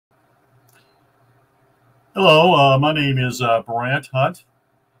Hello, my name is Brant Hunt.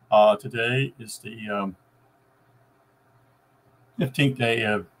 Today is the 15th day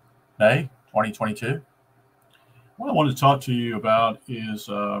of May, 2022. What I want to talk to you about is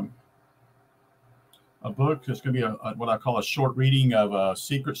a book that's going to be what I call a short reading of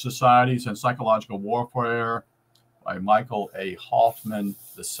Secret Societies and Psychological Warfare by Michael A. Hoffman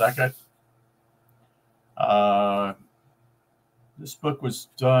II. Uh, this book was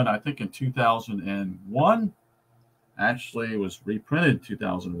done, I think, in 2001. Actually, it was reprinted in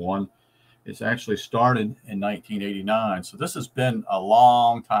 2001. It's actually started in 1989. So this has been a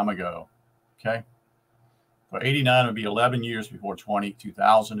long time ago. Okay. For 89 would be 11 years before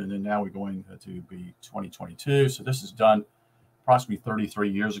 2000. And then now we're going to be 2022. So this is done approximately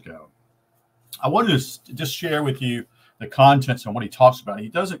 33 years ago. I wanted to just share with you the contents and what he talks about.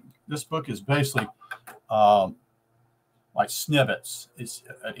 This book is basically like snippets. It's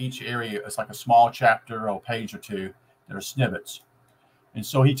at each area, it's like a small chapter or a page or two that are snippets. And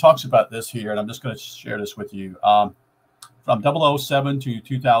so he talks about this here, and I'm just going to share this with you. From 007 to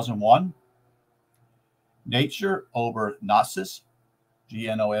 2001, Nature over Gnosis,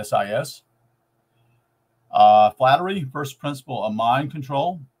 Gnosis. Flattery, first principle of mind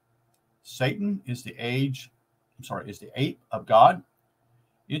control. Satan is the ape of God.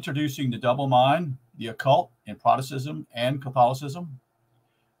 Introducing the double mind, the occult in Protestantism and Catholicism.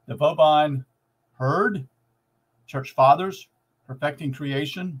 The bovine herd, church fathers, perfecting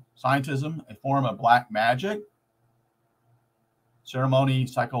creation, scientism, a form of black magic, ceremony,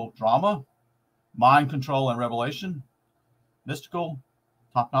 psychodrama, mind control and revelation, mystical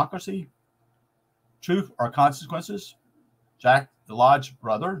technocracy, truth or consequences, Jack the Lodge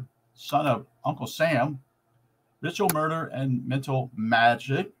brother, son of Uncle Sam, ritual murder and mental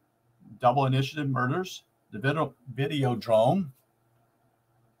magic, double initiative murders, the videodrome,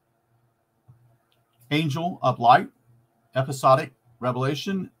 angel of light, episodic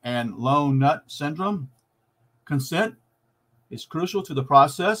revelation, and lone nut syndrome. Consent is crucial to the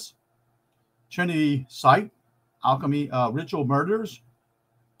process. Trinity site, alchemy, ritual murders,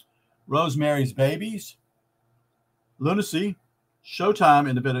 Rosemary's babies, lunacy, showtime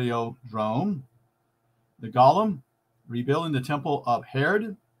in the videodrome, the golem, rebuilding the temple of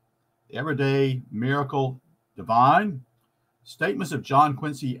Herod, the everyday miracle divine, statements of John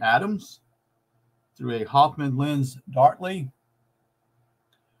Quincy Adams, through a Hoffman lens darkly,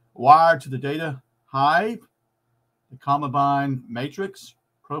 wired to the data hive, the Combine matrix,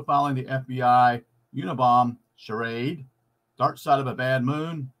 profiling the FBI Unabomb charade, dark side of a bad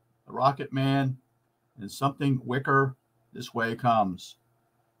moon, the Rocket Man, and something wicker this way comes.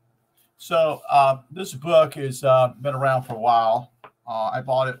 So this book has been around for a while. I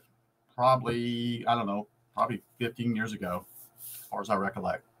bought it probably 15 years ago, as far as I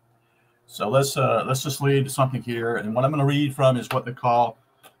recollect. So let's just read something here, and what I'm going to read from is what they call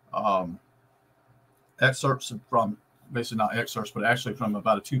excerpts from, basically not excerpts, but actually from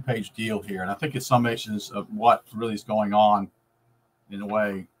about a 2-page deal here, and I think it's summations of what really is going on in a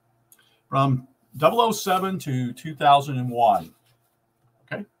way from 007 to 2001.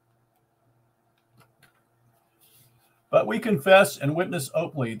 Okay. But we confess and witness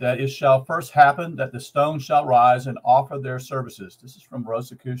openly that it shall first happen that the stones shall rise and offer their services. This is from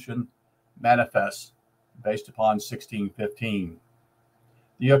Rosicrucian Manifest, based upon 1615.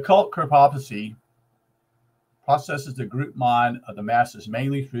 The occult hypothesis processes the group mind of the masses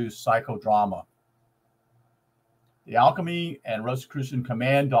mainly through psychodrama. The alchemy and Rosicrucian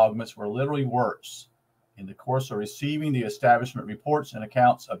command dogmas were literally works in the course of receiving the establishment reports and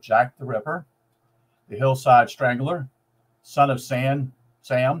accounts of Jack the Ripper, the Hillside Strangler, son of Sam,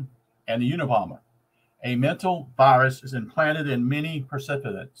 and the Unabomber. A mental virus is implanted in many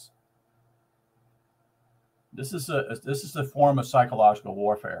participants. This is a form of psychological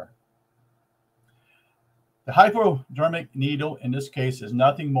warfare. The hypodermic needle in this case is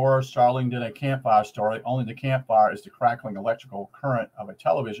nothing more startling than a campfire story, only the campfire is the crackling electrical current of a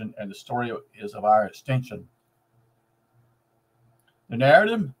television and the story is of our extinction. The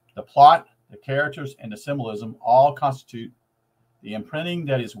narrative, the plot, the characters, and the symbolism all constitute the imprinting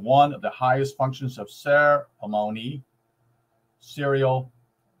that is one of the highest functions of ceremony, serial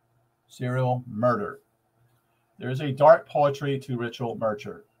murder. There is a dark poetry to ritual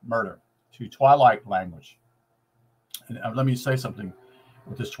murder, to twilight language. And let me say something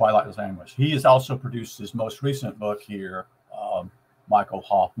with this twilight language. He has also produced his most recent book here, Michael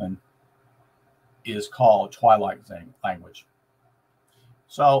Hoffman, is called Twilight Language.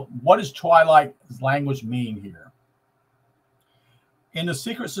 So what does twilight language mean here? In the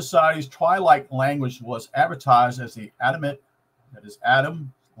secret societies, twilight language was advertised as the Adamite, that is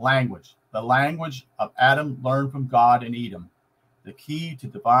Adam language, the language of Adam learned from God in Eden, the key to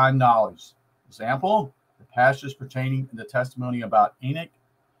divine knowledge. Example, the passages pertaining to the testimony about Enoch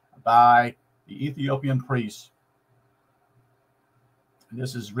by the Ethiopian priest.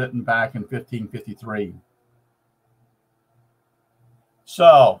 This is written back in 1553.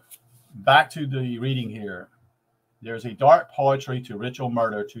 So, back to the reading here. There's a dark poetry to ritual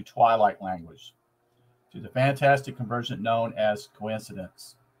murder, to twilight language, to the fantastic conversion known as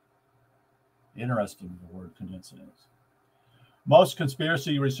coincidence. Interesting, the word coincidence. Most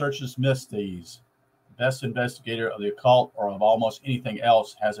conspiracy researchers miss these. The best investigator of the occult or of almost anything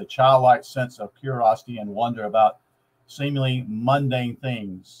else has a childlike sense of curiosity and wonder about seemingly mundane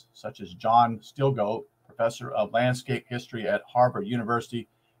things, such as John Stilgoe, professor of landscape history at Harvard University,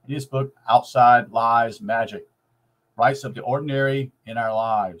 in his book Outside Lies Magic, writes of the ordinary in our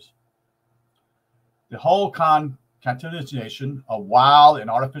lives. The whole concatenation of wild and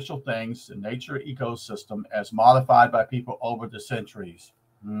artificial things, the nature ecosystem as modified by people over the centuries.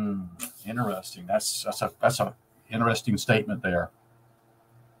 Interesting. That's a interesting statement there.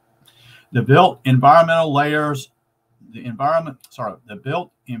 The built environment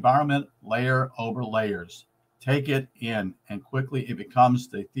layer over layers. Take it in, and quickly it becomes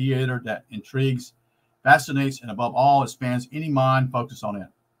the theater that intrigues, fascinates, and above all, expands any mind focused on it.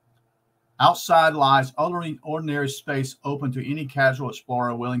 Outside lies ordinary space open to any casual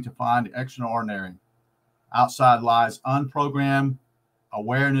explorer willing to find the extraordinary. Outside lies unprogrammed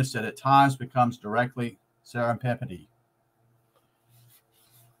awareness that at times becomes directly serendipity.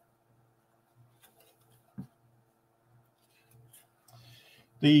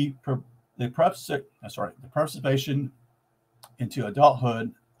 The participation into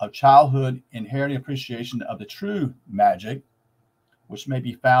adulthood of childhood inherent appreciation of the true magic, which may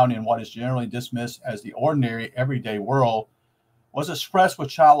be found in what is generally dismissed as the ordinary everyday world, was expressed with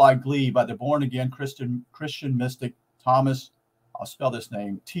childlike glee by the born-again Christian mystic Thomas, I'll spell this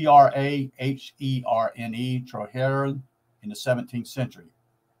name, Traherne, Traherne, in the 17th century.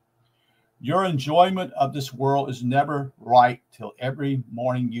 Your enjoyment of this world is never right till every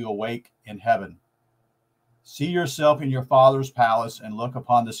morning you awake in heaven. See yourself in your Father's palace and look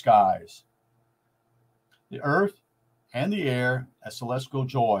upon the skies, the earth, and the air as celestial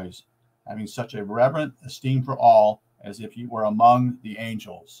joys, having such a reverent esteem for all as if you were among the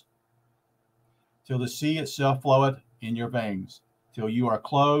angels. Till the sea itself floweth in your veins, till you are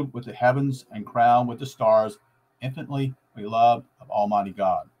clothed with the heavens and crowned with the stars, infinitely beloved of Almighty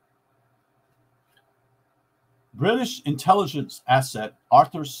God. British intelligence asset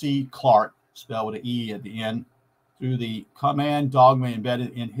Arthur C. Clarke, spelled with an E at the end, through the command dogma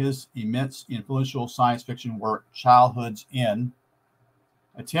embedded in his immense influential science fiction work Childhood's End,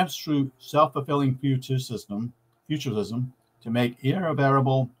 attempts through self-fulfilling futurism to make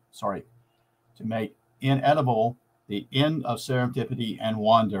inedible the end of serendipity and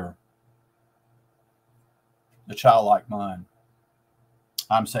wonder. The childlike mind.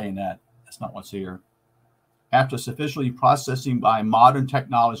 I'm saying that. That's not what's here. After sufficiently processing by modern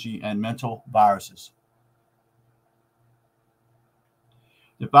technology and mental viruses.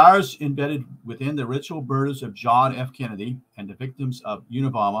 The virus embedded within the ritual murders of John F. Kennedy and the victims of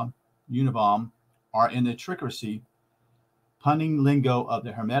Unabomber are in the trickery, punning lingo of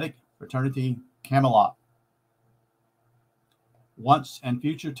the Hermetic fraternity Camelot. Once and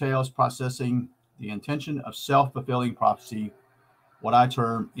future tales processing the intention of self-fulfilling prophecy, what I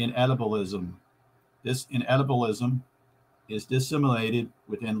term inedibilism. This inedibilism is disseminated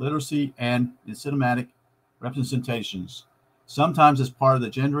within literacy and in cinematic representations, sometimes as part of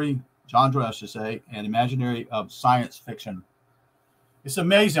the genre, I should say, and imaginary of science fiction. It's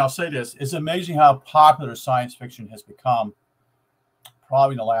amazing, I'll say this, it's amazing how popular science fiction has become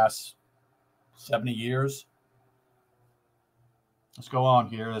probably in the last 70 years. Let's go on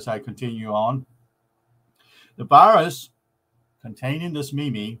here as I continue on. The virus containing this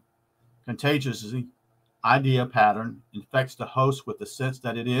contagiously idea pattern infects the host with the sense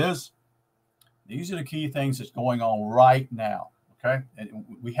that it is. These are the key things that's going on right now, okay? And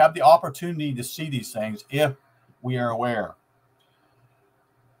we have the opportunity to see these things if we are aware.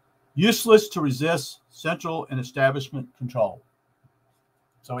 Useless to resist central and establishment control.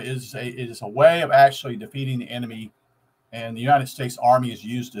 So it is a way of actually defeating the enemy, and the United States Army has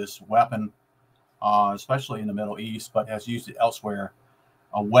used this weapon, especially in the Middle East, but has used it elsewhere.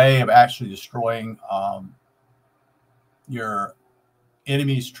 A way of actually destroying your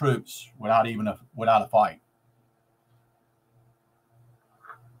enemy's troops without a fight.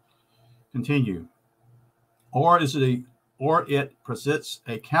 Continue. Or it presents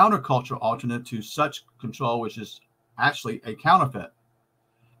a countercultural alternate to such control, which is actually a counterfeit.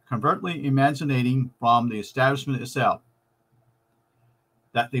 covertly emanating from the establishment itself.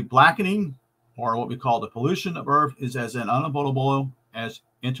 That the blackening, or what we call the pollution of Earth, is as unavoidable as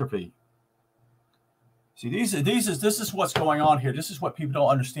entropy. See, this is what's going on here. This is what people don't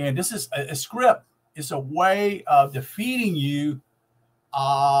understand. This is a script. It's a way of defeating you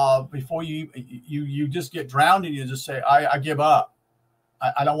before you just get drowned and you just say, I give up.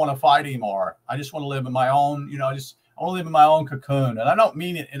 I don't want to fight anymore. I just want to live in my own, I want to live in my own cocoon. And I don't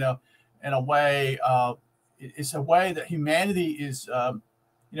mean it in a way. It's a way that humanity is,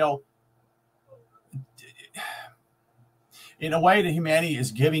 in a way that humanity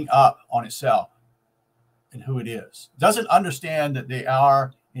is giving up on itself and who it is. Doesn't understand that they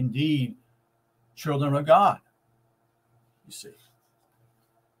are indeed children of God. You see.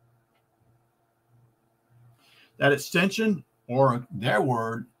 That extension, or their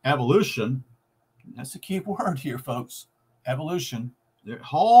word, evolution, that's the key word here, folks. Evolution. The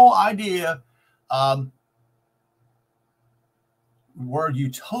whole idea, word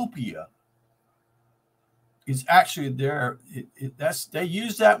utopia, is actually there. They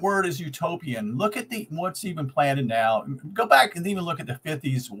use that word as utopian. Look at what's even planted now. Go back and even look at the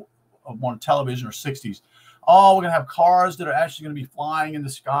 50s on television, or 60s. Oh, we're going to have cars that are actually going to be flying in the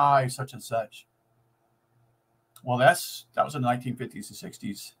sky, such and such. Well, that was in the 1950s and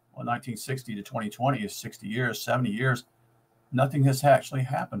 60s. Well, 1960 to 2020 is 60 years, 70 years. Nothing has actually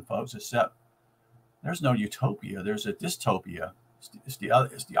happened, folks, except there's no utopia. There's a dystopia. It's the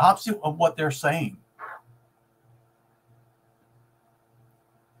opposite of what they're saying.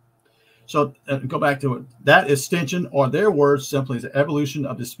 So go back to it. That extension, or their words simply, is the evolution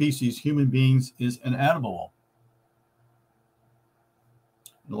of the species human beings is inevitable.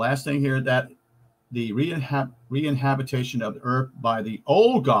 And the last thing here, that the re-inhabitation of the earth by the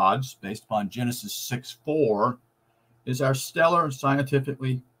old gods, based upon Genesis 6:4, is our stellar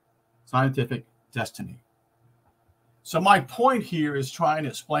scientific destiny. So my point here is trying to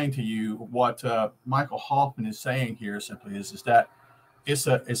explain to you what Michael Hoffman is saying here. Simply is that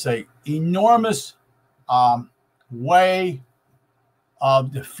it's a enormous way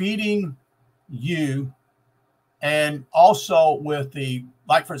of defeating you, and also with the,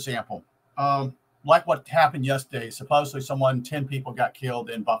 like, for example, like what happened yesterday. Supposedly 10 people got killed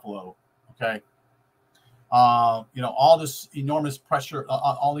in Buffalo. Okay. All this enormous pressure,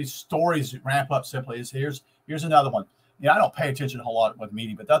 all these stories that ramp up simply is here's another one. I don't pay attention a whole lot with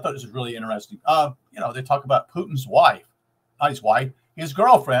media, but I thought this was really interesting. They talk about Putin's wife, not his wife, his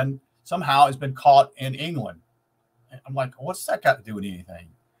girlfriend somehow has been caught in England. I'm like, what's that got to do with anything?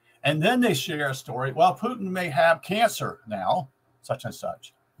 And then they share a story. Well, Putin may have cancer now, such and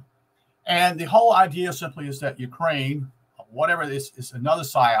such. And the whole idea simply is that Ukraine, whatever this is, another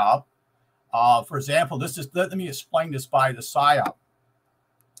psyop. For example, let me explain this by the psyop.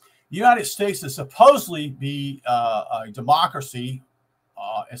 The United States is supposedly be a democracy,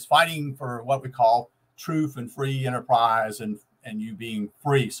 is fighting for what we call truth and free enterprise, and you being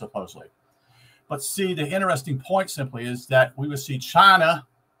free, supposedly. But see, the interesting point simply is that we would see China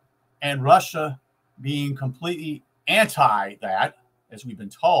and Russia being completely anti that, as we've been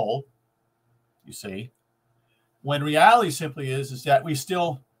told. You see, when reality simply is that we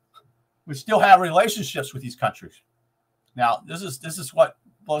still have relationships with these countries. Now, this is what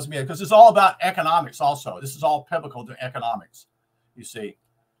blows me up, because it's all about economics also. This is all pivotal to economics, you see.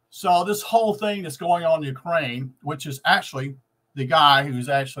 So this whole thing that's going on in Ukraine, which is actually the guy who's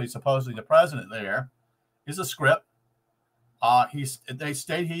actually supposedly the president there, is a script. They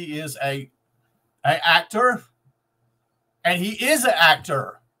state he is a actor, and he is an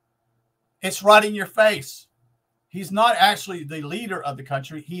actor. It's right in your face. He's not actually the leader of the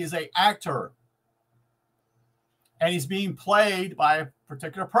country. He is an actor. And he's being played by a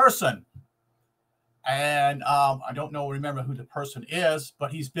particular person. And I don't remember who the person is,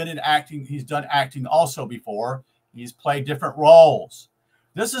 but he's been in acting. He's done acting also before. He's played different roles.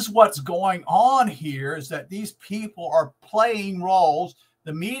 This is what's going on here, is that these people are playing roles.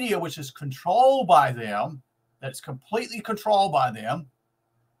 The media, which is controlled by them, that's completely controlled by them,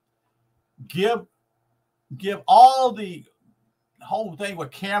 give all the whole thing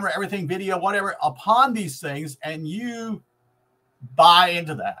with camera, everything, video, whatever, upon these things, and you buy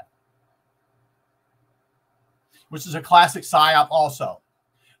into that, which is a classic psyop also.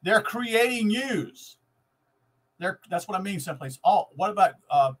 They're creating news. That's what I mean simply. What about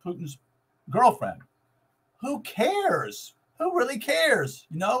Putin's girlfriend? Who cares? Who really cares?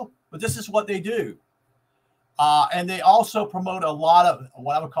 But this is what they do. And they also promote a lot of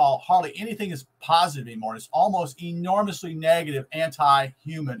what I would call hardly anything is positive anymore. It's almost enormously negative,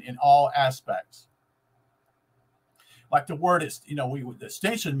 anti-human in all aspects. like the word is,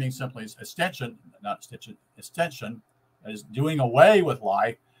 extinction means simply extension, not extension, extension is doing away with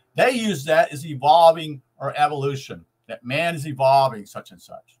life. They use that as evolving or evolution, that man is evolving such and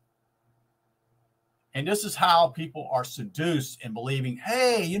such. And this is how people are seduced in believing,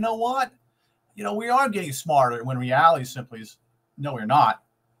 hey, you know what? We are getting smarter, when reality simply is, no, we're not.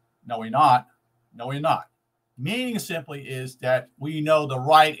 No, we're not. No, we're not. Meaning simply is that we know the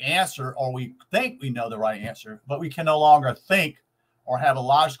right answer, or we think we know the right answer, but we can no longer think or have a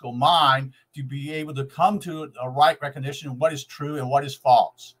logical mind to be able to come to a right recognition of what is true and what is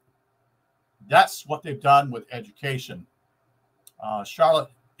false. That's what they've done with education. Charlotte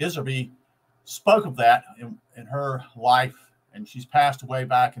Iserby spoke of that in her life, and she's passed away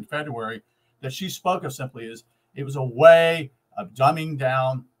back in February, that she spoke of simply is it was a way of dumbing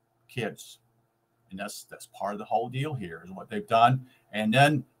down kids. And that's part of the whole deal here, is what they've done. And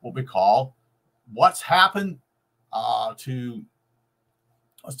then what we call what's happened to,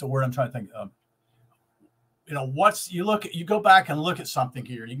 what's the word I'm trying to think of? You go back and look at something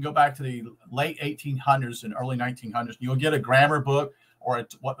here. You can go back to the late 1800s and early 1900s. You'll get a grammar book or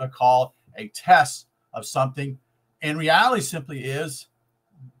what they call a test of something. And reality simply is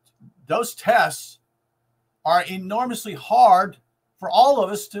those tests are enormously hard for all of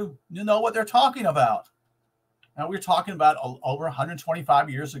us to know what they're talking about. Now, we're talking about over 125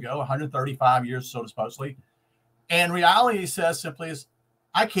 years ago, 135 years, so supposedly. And reality says simply is,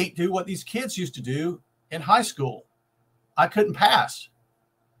 I can't do what these kids used to do in high school. I couldn't pass.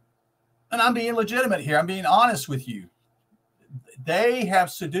 And I'm being legitimate here. I'm being honest with you. They have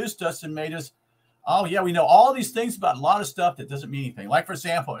seduced us and made us, oh, yeah, we know all these things about a lot of stuff that doesn't mean anything. Like, for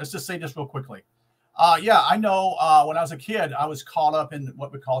example, let's just say this real quickly. Yeah, I know when I was a kid, I was caught up in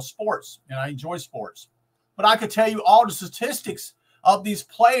what we call sports, and I enjoy sports. But I could tell you all the statistics of these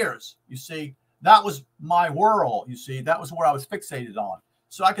players. You see, that was my world. You see, that was where I was fixated on.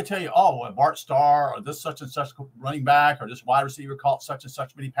 So I could tell you, oh, Bart Starr, or this such and such running back, or this wide receiver caught such and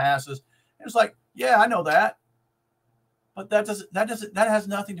such many passes. It was like, yeah, I know that. But that has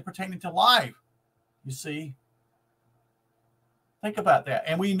nothing to pertain to life. You see. Think about that.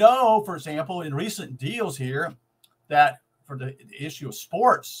 And we know, for example, in recent deals here, that for the issue of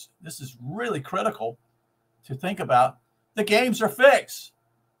sports, this is really critical to think about. The games are fixed.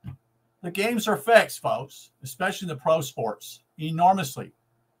 The games are fixed, folks, especially in the pro sports, enormously.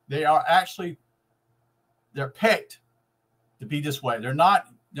 They're picked to be this way. They're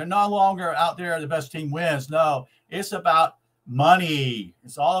no longer out there, the best team wins. No, it's about money.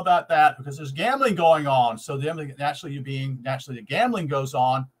 It's all about that, because there's gambling going on. So naturally the gambling goes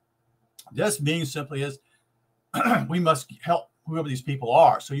on. This means simply is we must help whoever these people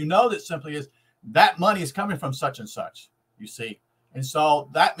are. So that simply is that money is coming from such and such, you see. And so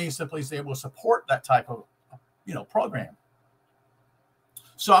that means simply is they will support that type of program.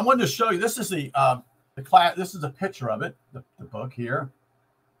 So I wanted to show you, this is the class, this is a picture of it, the book here.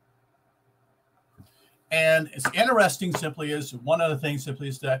 And it's interesting simply is, one of the things simply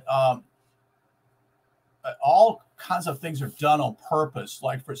is that all kinds of things are done on purpose.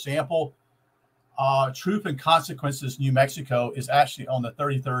 Like, for example, Truth and Consequences, New Mexico is actually on the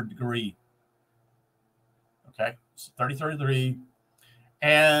 33rd degree. Okay, it's 33rd degree.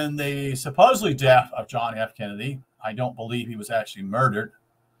 And the supposedly death of John F. Kennedy, I don't believe he was actually murdered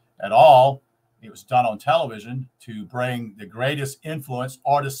at all. It was done on television to bring the greatest influence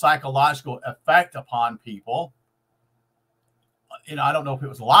or the psychological effect upon people. I don't know if it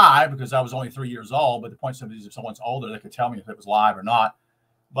was live, because I was only 3 years old, but the point is, if someone's older, they could tell me if it was live or not.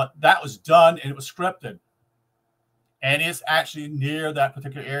 But that was done, and it was scripted. And it's actually near that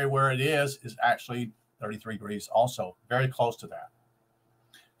particular area where it is actually 33 degrees also, very close to that.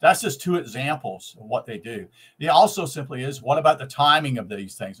 That's just two examples of what they do. It also simply is, what about the timing of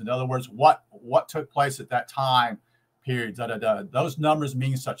these things? In other words, what took place at that time period? Those numbers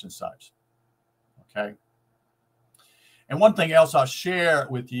mean such and such. Okay. And one thing else I'll share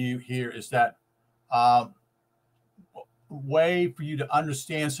with you here is that way for you to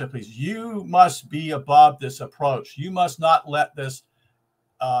understand simply is you must be above this approach. You must not let this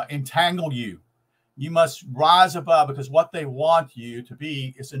entangle you. You must rise above, because what they want you to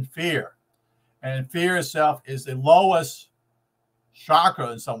be is in fear. And fear itself is the lowest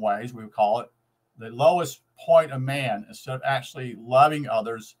chakra in some ways, we would call it, the lowest point of man. Instead of actually loving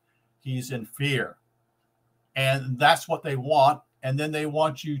others, he's in fear. And that's what they want. And then they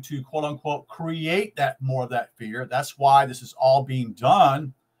want you to, quote unquote, create more of that fear. That's why this is all being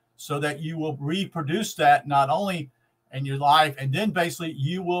done, so that you will reproduce that not only in your life, and then basically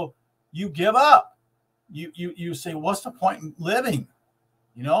you give up. You say, what's the point in living?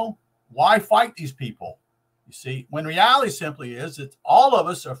 Why fight these people? You see, when reality simply is that all of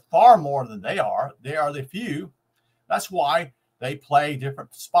us are far more than they are. They are the few. That's why they play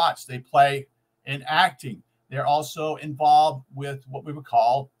different spots. They play in acting. They're also involved with what we would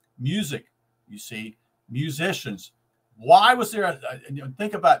call music. You see, musicians. Why was there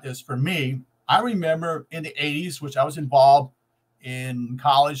think about this for me? I remember in the 80s, which I was involved in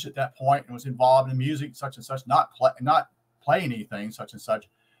college at that point and was involved in music, such and such, not playing anything, such and such,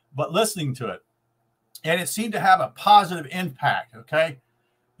 but listening to it. And it seemed to have a positive impact. Okay.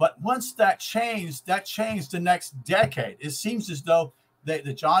 But once that changed the next decade. It seems as though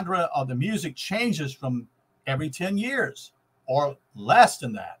the genre of the music changes from every 10 years or less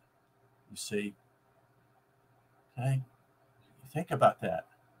than that. You see. Okay. Think about that.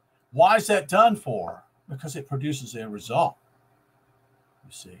 Why is that done for? Because it produces a result.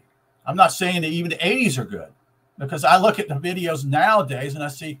 You see, I'm not saying that even the 80s are good, because I look at the videos nowadays and I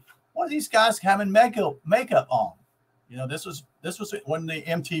see, what are these guys having makeup on? You know, this was when the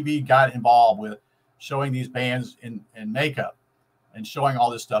MTV got involved with showing these bands in makeup and showing all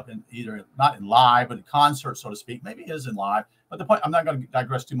this stuff in either not in live, but in concert, so to speak. Maybe it is in live, but the point, I'm not going to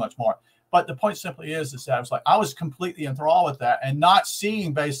digress too much more. But the point simply is that I was completely enthralled with that, and not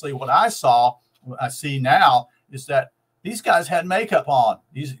seeing basically what I see now is that these guys had makeup on.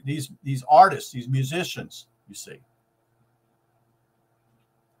 These artists, these musicians, you see.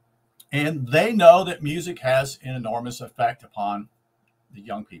 And they know that music has an enormous effect upon the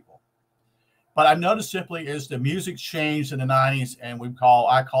young people. But I've noticed simply is the music changed in the 90s, and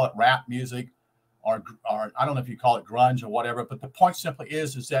I call it rap music, or I don't know if you call it grunge or whatever. But the point simply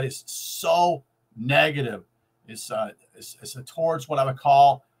is that it's so negative. It's towards what I would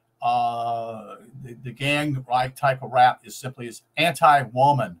call the gang like type of rap is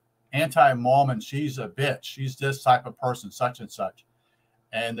anti-woman. She's a bitch. She's this type of person, such and such.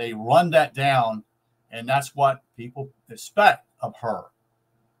 And they run that down, and that's what people expect of her.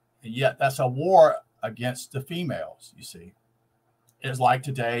 And yet that's a war against the females, you see. It's like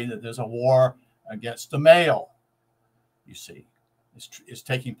today that there's a war against the male, you see. It's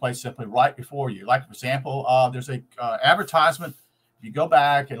taking place simply right before you. Like, for example, there's a advertisement. If you go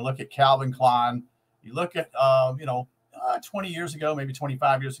back and look at Calvin Klein, you look at, 20 years ago, maybe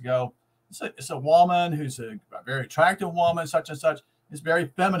 25 years ago, it's a woman who's a very attractive woman, such and such. It's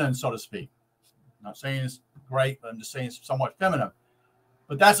very feminine, so to speak. I'm not saying it's great, but I'm just saying it's somewhat feminine.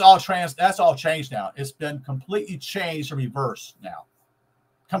 But that's all changed now. It's been completely changed and reversed now.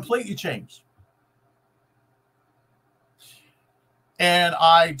 Completely changed. And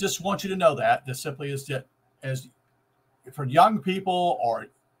I just want you to know that simply is that as for young people or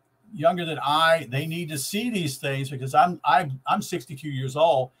younger than they need to see these things, because I'm 62 years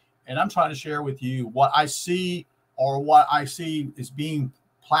old, and I'm trying to share with you what I see, or what I see is being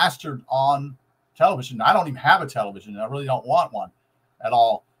plastered on television. I don't even have a television. I really don't want one at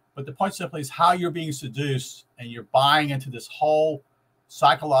all. But the point simply is how you're being seduced, and you're buying into this whole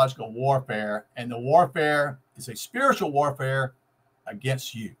psychological warfare. And the warfare is a spiritual warfare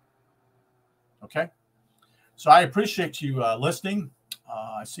against you. Okay? So I appreciate you listening.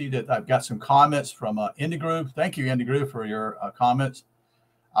 I see that I've got some comments from Indigroup. Thank you, Indigroup, for your comments.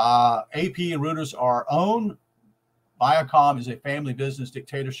 AP and Reuters are owned. Viacom is a family business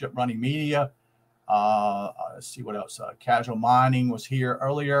dictatorship running media. Let's see what else. Casual Mining was here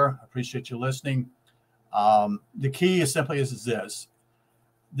earlier. I appreciate you listening. The key is simply is this.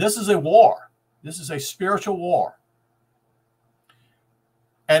 This is a war. This is a spiritual war.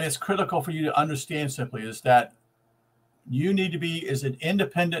 And it's critical for you to understand simply is that you need to be as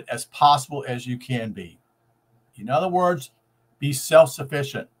independent as possible as you can be. In other words, be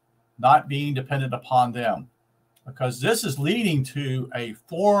self-sufficient, not being dependent upon them. Because this is leading to a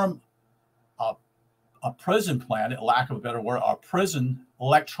form of a prison planet, lack of a better word, a prison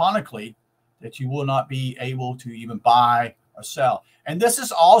electronically that you will not be able to even buy or sell. And this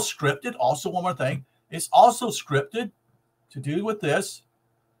is all scripted. Also, one more thing, it's also scripted to do with this,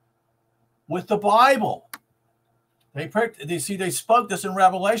 with the Bible. They spoke this in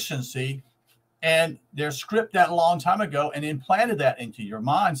Revelation, see, and they're scripted that a long time ago and implanted that into your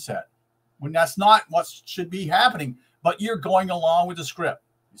mindset. When that's not what should be happening, but you're going along with the script,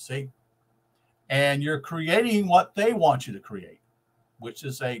 you see, and you're creating what they want you to create, which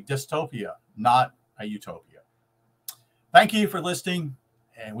is a dystopia, not a utopia. Thank you for listening,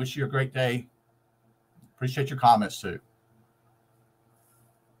 and wish you a great day. Appreciate your comments too.